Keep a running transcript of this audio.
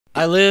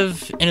I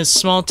live in a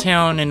small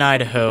town in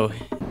Idaho,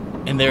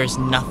 and there's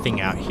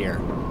nothing out here.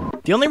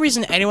 The only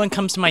reason anyone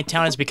comes to my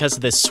town is because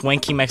of this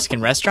swanky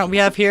Mexican restaurant we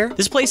have here.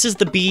 This place is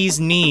the bee's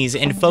knees,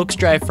 and folks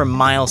drive for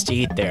miles to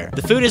eat there.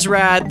 The food is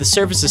rad, the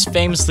service is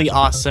famously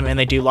awesome, and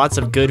they do lots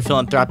of good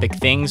philanthropic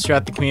things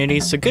throughout the community,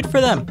 so good for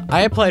them.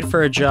 I applied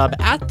for a job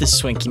at this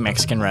swanky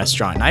Mexican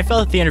restaurant, and I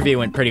felt that the interview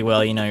went pretty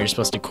well. You know, you're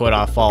supposed to quote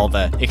off all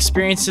the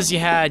experiences you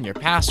had, and your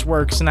past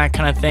works, and that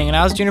kind of thing, and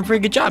I was doing a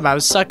pretty good job. I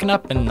was sucking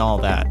up and all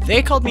that.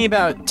 They called me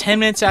about 10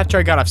 minutes after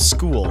I got off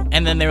school,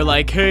 and then they were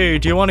like, hey,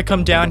 do you want to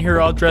come down here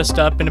all dressed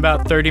up in about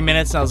 30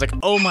 minutes? And I was like,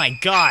 oh my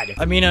god.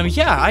 I mean,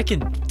 yeah, I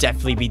could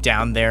definitely be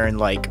down there in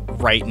like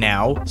right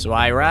now. So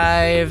I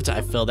arrived,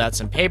 I filled out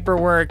some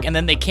paperwork, and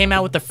then they came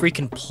out with a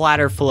freaking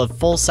platter full of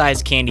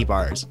full-size candy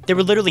bars. They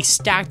were literally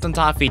stacked on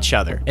top of each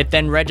other. It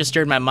then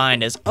registered in my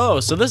mind as, oh,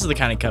 so this is the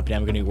kind of company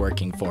I'm gonna be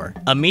working for.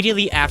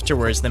 Immediately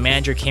afterwards, the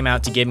manager came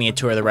out to give me a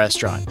tour of the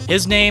restaurant.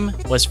 His name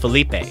was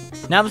Felipe.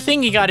 Now the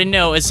thing you gotta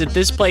know is that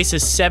this place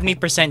is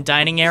 70%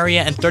 dining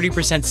area and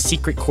 30%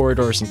 secret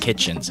corridors and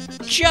kitchens.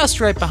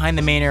 Just right behind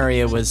the main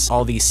area was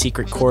all these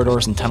secret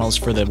corridors and tunnels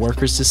for the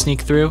workers to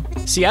sneak through.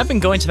 See, I've been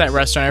going to that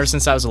restaurant ever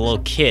since I was a little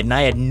kid, and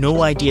I had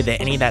no idea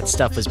that any of that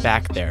stuff was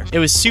back there. It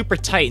was super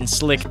tight and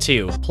slick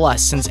too.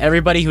 Plus, since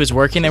everybody who was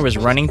working there was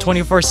running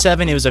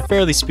 24/7, it was a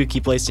fairly spooky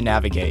place to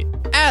navigate.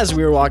 As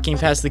we were walking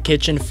past the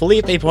kitchen,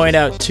 Felipe pointed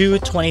out two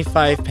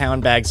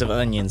 25-pound bags of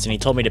onions, and he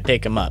told me to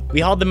pick them up. We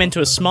hauled them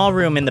into a small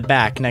room in the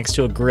back next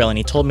to a grill, and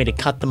he told me to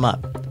cut them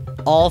up.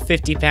 All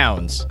 50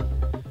 pounds.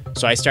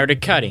 So I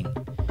started cutting,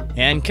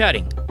 and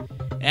cutting,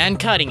 and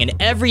cutting, and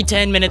every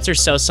 10 minutes or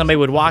so, somebody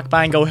would walk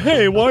by and go,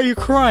 hey, why are you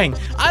crying?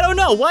 I don't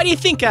know, why do you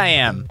think I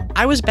am?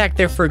 I was back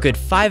there for a good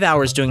 5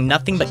 hours doing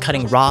nothing but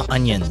cutting raw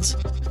onions.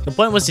 The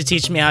point was to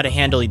teach me how to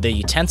handle the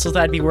utensils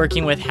I'd be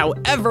working with.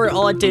 However,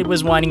 all it did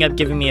was winding up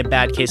giving me a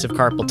bad case of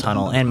carpal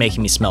tunnel and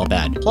making me smell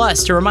bad.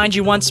 Plus, to remind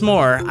you once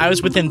more, I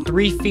was within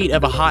 3 feet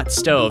of a hot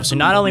stove, so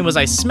not only was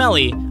I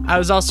smelly, I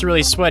was also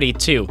really sweaty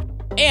too.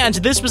 And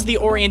this was the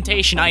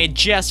orientation. I had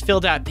just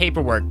filled out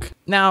paperwork.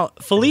 Now,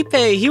 Felipe,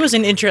 he was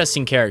an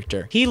interesting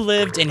character. He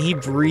lived and he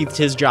breathed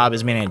his job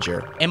as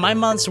manager. In my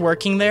months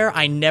working there,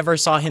 I never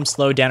saw him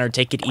slow down or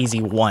take it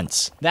easy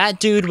once. That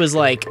dude was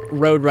like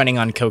road running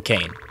on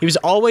cocaine. He was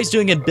always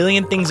doing a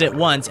billion things at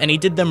once, and he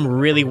did them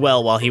really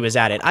well while he was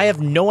at it. I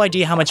have no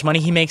idea how much money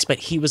he makes, but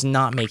he was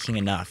not making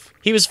enough.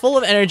 He was full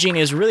of energy and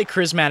he was really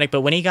charismatic,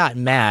 but when he got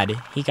mad,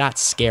 he got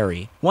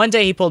scary. One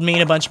day he pulled me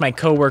and a bunch of my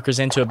coworkers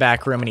into a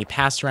back room and he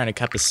passed around a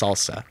cup of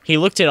salsa. He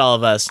looked at all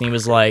of us and he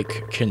was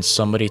like, can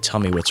somebody tell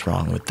me what's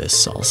wrong with this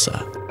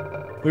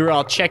salsa? We were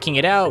all checking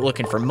it out,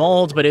 looking for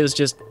mold, but it was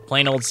just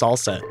plain old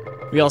salsa.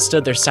 We all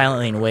stood there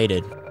silently and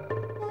waited.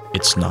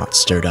 It's not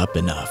stirred up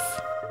enough.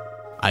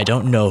 I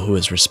don't know who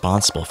is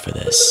responsible for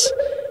this,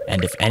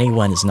 and if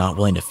anyone is not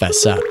willing to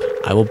fess up,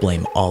 I will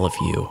blame all of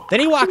you.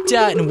 Then he walked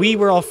out and we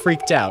were all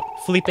freaked out.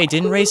 Felipe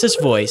didn't raise his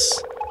voice.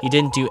 He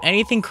didn't do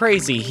anything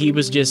crazy. He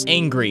was just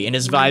angry and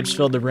his vibes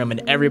filled the room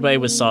and everybody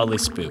was solidly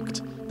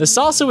spooked. The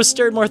salsa was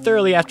stirred more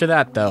thoroughly after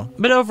that though,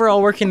 but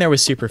overall working there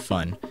was super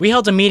fun. We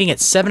held a meeting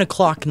at 7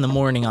 o'clock in the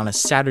morning on a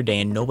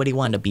Saturday and nobody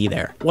wanted to be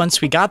there. Once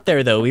we got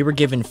there though, we were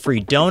given free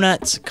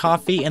donuts,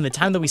 coffee, and the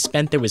time that we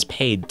spent there was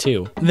paid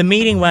too. The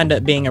meeting wound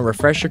up being a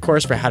refresher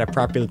course for how to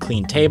properly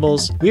clean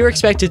tables. We were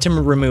expected to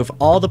remove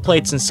all the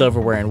plates and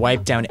silverware and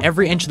wipe down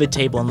every inch of the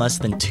table in less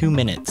than 2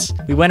 minutes.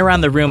 We went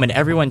around the room and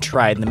everyone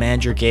tried, and the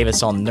manager gave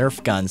us all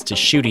Nerf guns to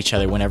shoot each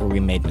other whenever we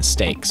made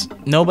mistakes.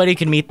 Nobody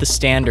could meet the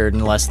standard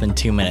in less than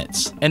 2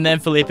 minutes. And then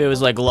Felipe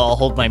was like, lol,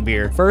 hold my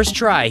beer. First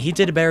try, he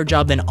did a better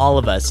job than all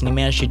of us, and he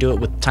managed to do it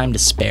with time to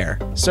spare.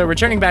 So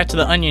returning back to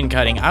the onion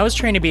cutting, I was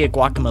trained to be a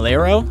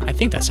guacamolero. I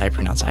think that's how you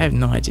pronounce it, I have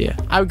no idea.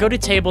 I would go to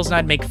tables and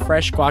I'd make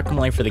fresh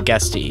guacamole for the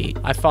guests to eat.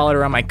 I followed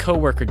around my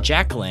coworker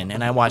Jacqueline,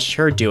 and I watched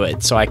her do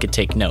it so I could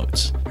take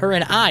notes. Her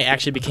and I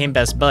actually became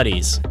best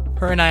buddies.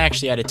 Her and I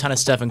actually had a ton of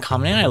stuff in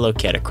common, and I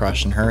low-key had a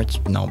crush on her. It's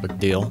no big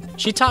deal.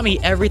 She taught me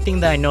everything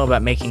that I know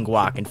about making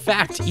guac. In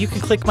fact, you can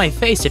click my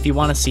face if you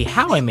want to see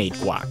how I made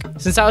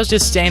guac. Since I was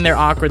just staying there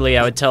awkwardly,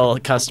 I would tell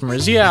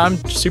customers, yeah, I'm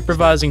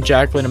supervising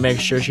Jacqueline to make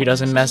sure she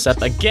doesn't mess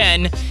up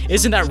again.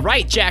 Isn't that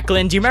right,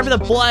 Jacqueline? Do you remember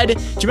the blood? Do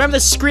you remember the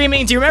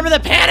screaming? Do you remember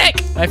the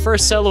panic? My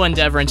first solo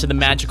endeavor into the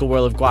magical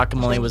world of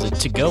guacamole was a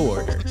to-go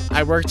order.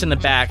 I worked in the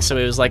back, so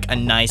it was like a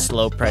nice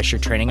low-pressure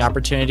training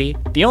opportunity.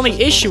 The only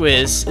issue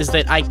is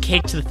that I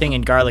caked the thing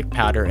in garlic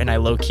powder and I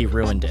low-key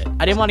ruined it.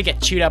 I didn't want to get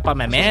chewed up by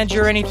my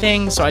manager or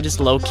anything, so I just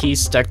low-key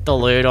stuck the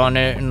lid on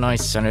it and I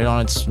sent it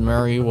on its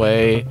merry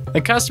way.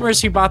 The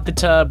customers who bought the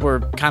tub were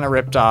kind of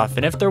ripped off,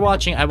 and if they're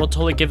watching, I will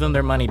totally give them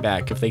their money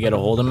back if they get a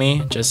hold of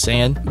me, just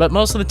saying. But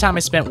most of the time I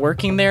spent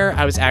working there,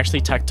 I was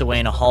actually tucked away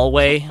in a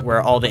hallway where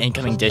all the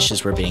incoming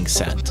dishes were being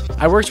sent.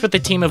 I worked with a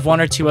team of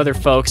 1 or 2 other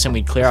folks, and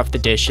we'd clear off the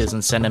dishes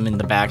and send them in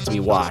the back to be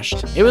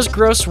washed. It was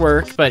gross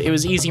work, but it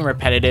was easy and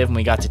repetitive, and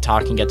we got to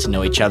talk and get to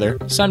know each other.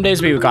 Some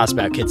days we got gossip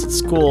about kids at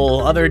school.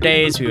 Other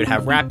days, we would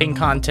have rapping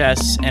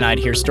contests, and I'd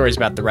hear stories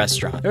about the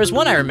restaurant. There was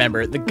one I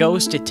remember, the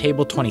ghost at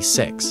table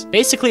 26.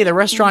 Basically, the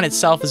restaurant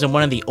itself is in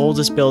one of the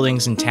oldest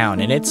buildings in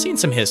town, and it's seen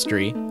some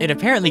history. It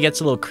apparently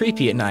gets a little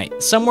creepy at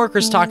night. Some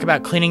workers talk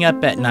about cleaning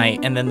up at night,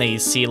 and then they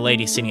see a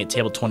lady sitting at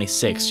table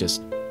 26,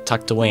 just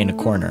tucked away in a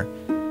corner.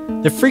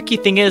 The freaky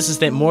thing is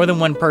that more than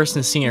one person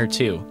has seen her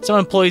too. Some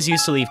employees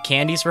used to leave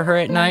candies for her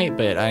at night,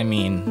 but I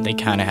mean, they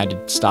kind of had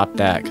to stop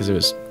that because it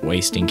was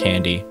wasting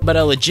candy. But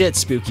a legit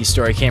spooky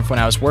story came from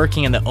when I was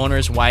working and the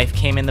owner's wife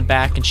came in the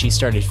back and she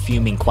started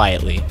fuming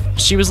quietly.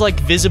 She was like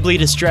visibly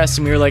distressed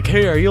and we were like,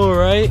 hey, are you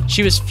alright?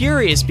 She was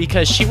furious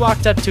because she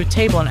walked up to a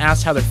table and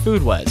asked how their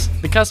food was.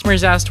 The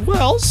customers asked,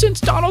 well, since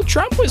Donald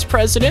Trump was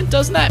president,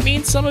 doesn't that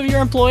mean some of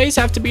your employees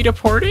have to be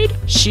deported?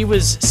 She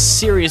was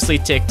seriously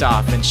ticked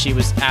off and she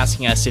was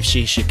asking us if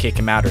she should kick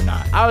him out or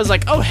not. I was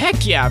like, oh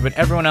heck yeah, but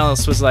everyone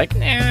else was like,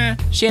 nah.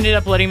 She ended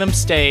up letting them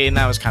stay and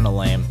that was kind of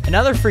lame.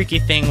 Another freaky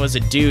thing was a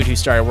dude who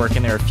started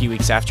working there a few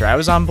weeks after I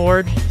was on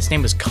board. His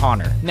name was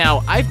Connor.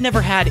 Now, I've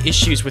never had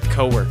issues with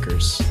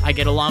coworkers. I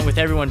get along with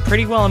everyone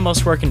pretty well in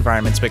most work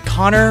environments, but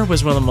Connor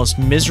was one of the most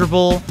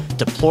miserable,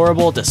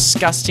 deplorable,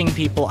 disgusting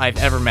people I've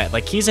ever met.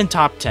 Like, he's in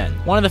top 10.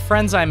 One of the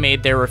friends I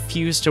made there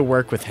refused to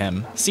work with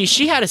him. See,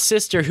 she had a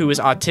sister who was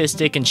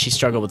autistic and she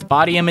struggled with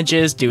body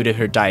images due to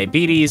her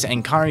diabetes,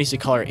 and Connor used to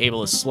call her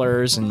ableist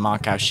slurs and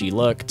mock how she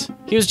looked.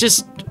 He was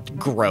just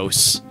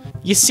gross.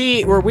 You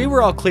see, where we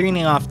were all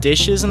cleaning off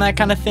dishes and that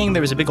kind of thing,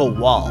 there was a big old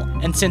wall.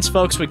 And since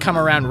folks would come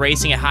around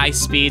racing at high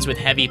speeds with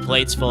heavy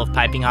plates full of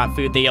piping hot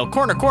food, they yelled,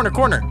 corner, corner,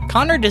 corner.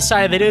 Connor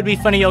decided that it would be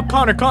funny to yell,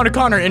 Connor, Connor,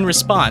 Connor in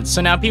response. So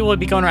now people would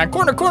be going around,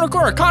 corner, corner,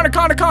 corner, Connor,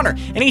 Connor, Connor.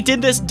 And he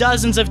did this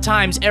dozens of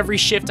times every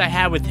shift I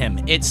had with him.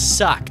 It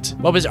sucked.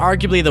 What was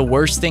arguably the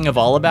worst thing of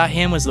all about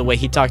him was the way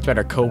he talked about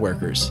our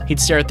coworkers. He'd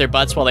stare at their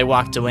butts while they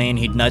walked away and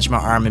he'd nudge my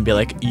arm and be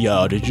like,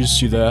 yo, did you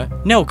see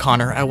that? No,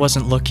 Connor, I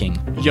wasn't looking.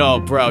 Yo,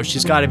 bro,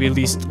 she's gotta be at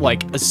least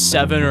like a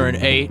 7 or an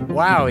 8.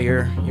 Wow,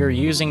 you're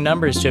using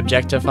numbers to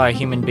objectify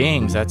human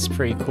beings. That's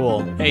pretty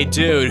cool. Hey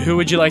dude, who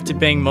would you like to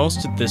bang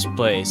most at this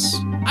place?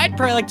 I'd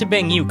probably like to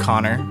bang you,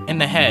 Connor, in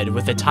the head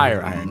with a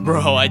tire iron.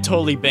 Bro, I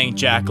totally banged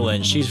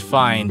Jacqueline. She's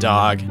fine,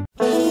 dog.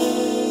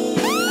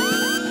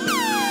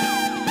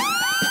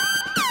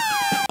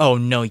 Oh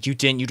no, you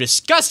didn't, you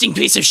disgusting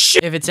piece of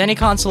shit! If it's any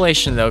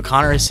consolation though,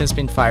 Connor has since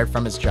been fired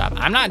from his job.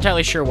 I'm not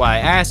entirely sure why.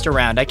 I asked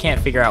around, I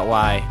can't figure out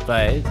why,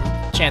 but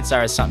chances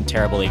are it's something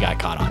terrible he got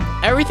caught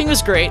on. Everything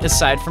was great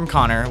aside from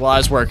Connor while I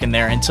was working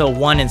there until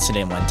one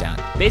incident went down.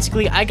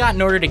 Basically, I got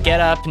an order to get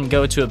up and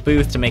go to a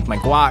booth to make my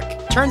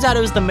guac. Turns out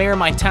it was the mayor of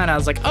my town. I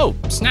was like, oh,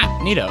 snap,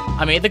 neato.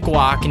 I made the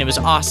guac and it was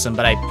awesome,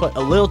 but I put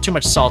a little too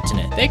much salt in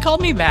it. They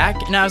called me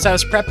back, and as I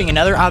was prepping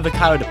another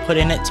avocado to put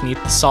in it to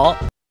mute the salt,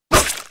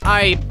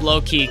 I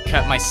low-key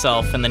cut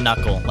myself in the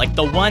knuckle. Like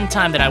the one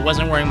time that I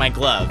wasn't wearing my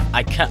glove,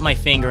 I cut my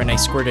finger and I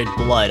squirted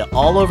blood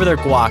all over their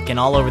guac and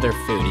all over their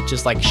food. It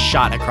just like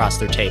shot across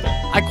their table.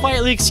 I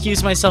quietly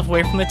excused myself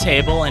away from the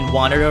table and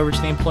wandered over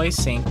to the employee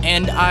sink.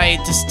 And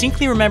I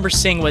distinctly remember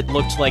seeing what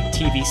looked like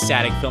TV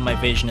static fill my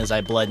vision as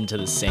I bled into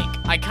the sink.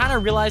 I kind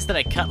of realized that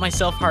I cut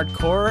myself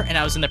hardcore and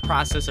I was in the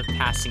process of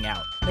passing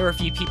out. There were a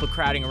few people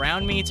crowding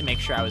around me to make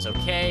sure I was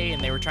okay,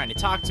 and they were trying to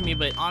talk to me,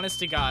 but honest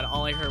to God,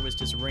 all I heard was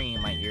just ringing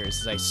in my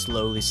ears as I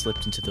slowly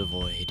slipped into the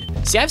void.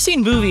 See, I've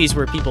seen movies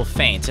where people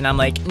faint, and I'm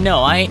like, no,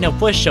 I ain't no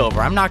pushover.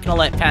 I'm not gonna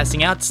let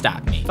passing out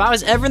stop me. If I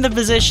was ever in the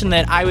position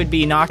that I would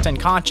be knocked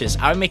unconscious,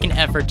 I would make an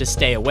effort to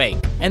stay awake.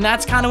 And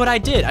that's kind of what I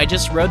did. I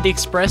just rode the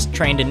express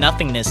train to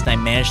nothingness, and I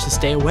managed to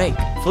stay awake.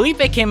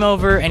 Felipe came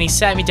over, and he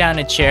sat me down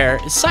in a chair.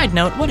 Side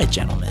note, what a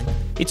gentleman.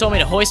 He told me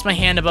to hoist my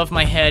hand above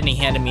my head, and he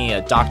handed me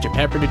a Dr.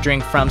 Pepper to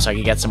drink from so I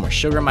could get some more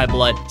sugar in my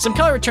blood. Some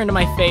color returned to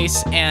my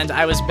face, and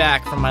I was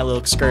back from my little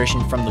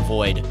excursion from the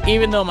void,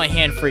 even though my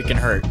hand freaking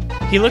hurt.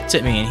 He looked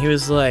at me, and he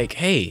was like,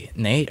 hey,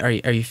 Nate, are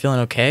you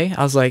feeling okay?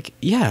 I was like,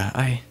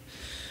 yeah,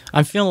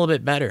 I'm feeling a little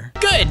bit better.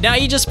 Good, now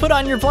you just put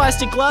on your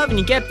plastic glove and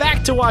you get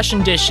back to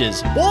washing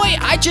dishes. Boy,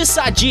 I just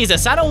saw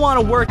Jesus. I don't want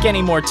to work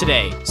anymore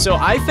today. So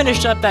I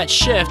finished up that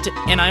shift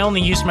and I only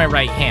used my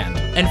right hand.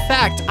 In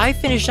fact, I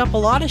finished up a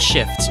lot of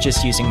shifts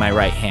just using my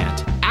right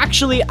hand.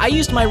 Actually, I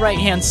used my right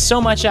hand so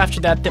much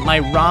after that that my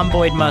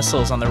rhomboid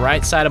muscles on the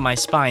right side of my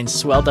spine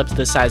swelled up to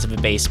the size of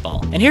a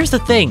baseball. And here's the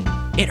thing,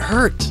 it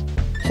hurt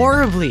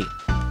horribly.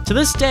 To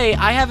this day,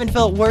 I haven't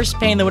felt worse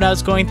pain than what I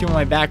was going through when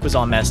my back was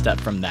all messed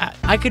up from that.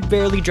 I could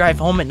barely drive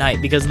home at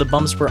night because the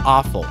bumps were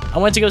awful. I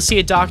went to go see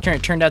a doctor and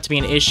it turned out to be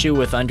an issue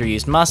with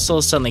underused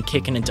muscles suddenly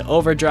kicking into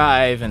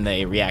overdrive and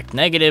they react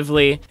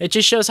negatively. It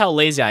just shows how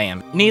lazy I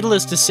am.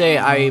 Needless to say,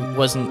 I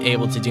wasn't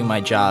able to do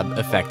my job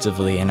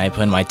effectively and I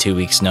put in my 2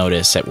 weeks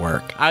notice at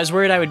work. I was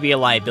worried I would be a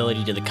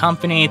liability to the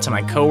company, to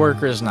my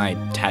coworkers, and I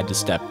had to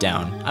step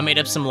down. I made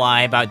up some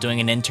lie about doing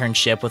an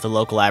internship with a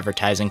local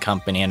advertising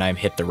company and I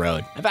hit the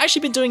road. I've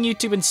actually been doing doing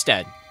YouTube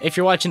instead. If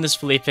you're watching this,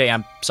 Felipe,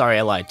 I'm sorry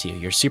I lied to you.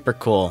 You're super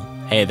cool.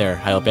 Hey there,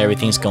 I hope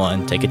everything's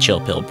going. Take a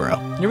chill pill, bro.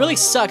 And it really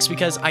sucks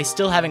because I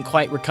still haven't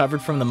quite recovered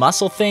from the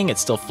muscle thing. It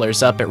still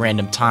flares up at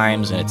random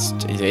times, and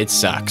it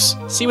sucks.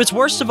 See, what's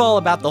worst of all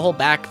about the whole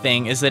back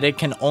thing is that it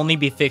can only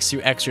be fixed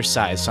through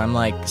exercise, so I'm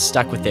like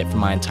stuck with it for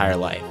my entire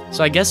life.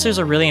 So I guess there's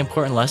a really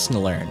important lesson to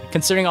learn.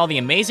 Considering all the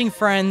amazing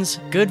friends,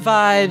 good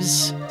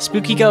vibes,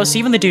 spooky ghosts,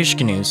 even the douche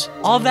canoes,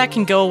 all of that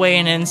can go away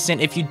in an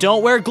instant if you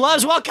don't wear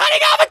gloves while cutting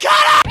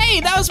avocado! Hey,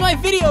 that was my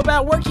video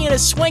about working at a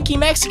swanky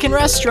Mexican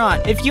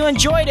restaurant. If you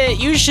enjoyed it,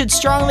 you should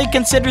strongly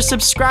consider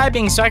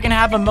subscribing so I can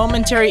have a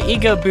momentary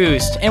ego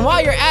boost. And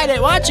while you're at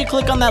it, why don't you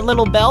click on that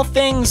little bell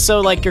thing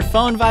so like your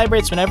phone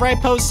vibrates whenever I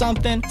post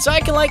something, so I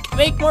can like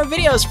make more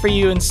videos for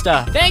you and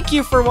stuff. Thank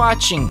you for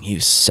watching, you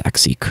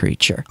sexy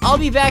creature. I'll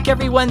be back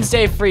every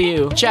Wednesday for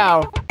you.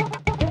 Ciao.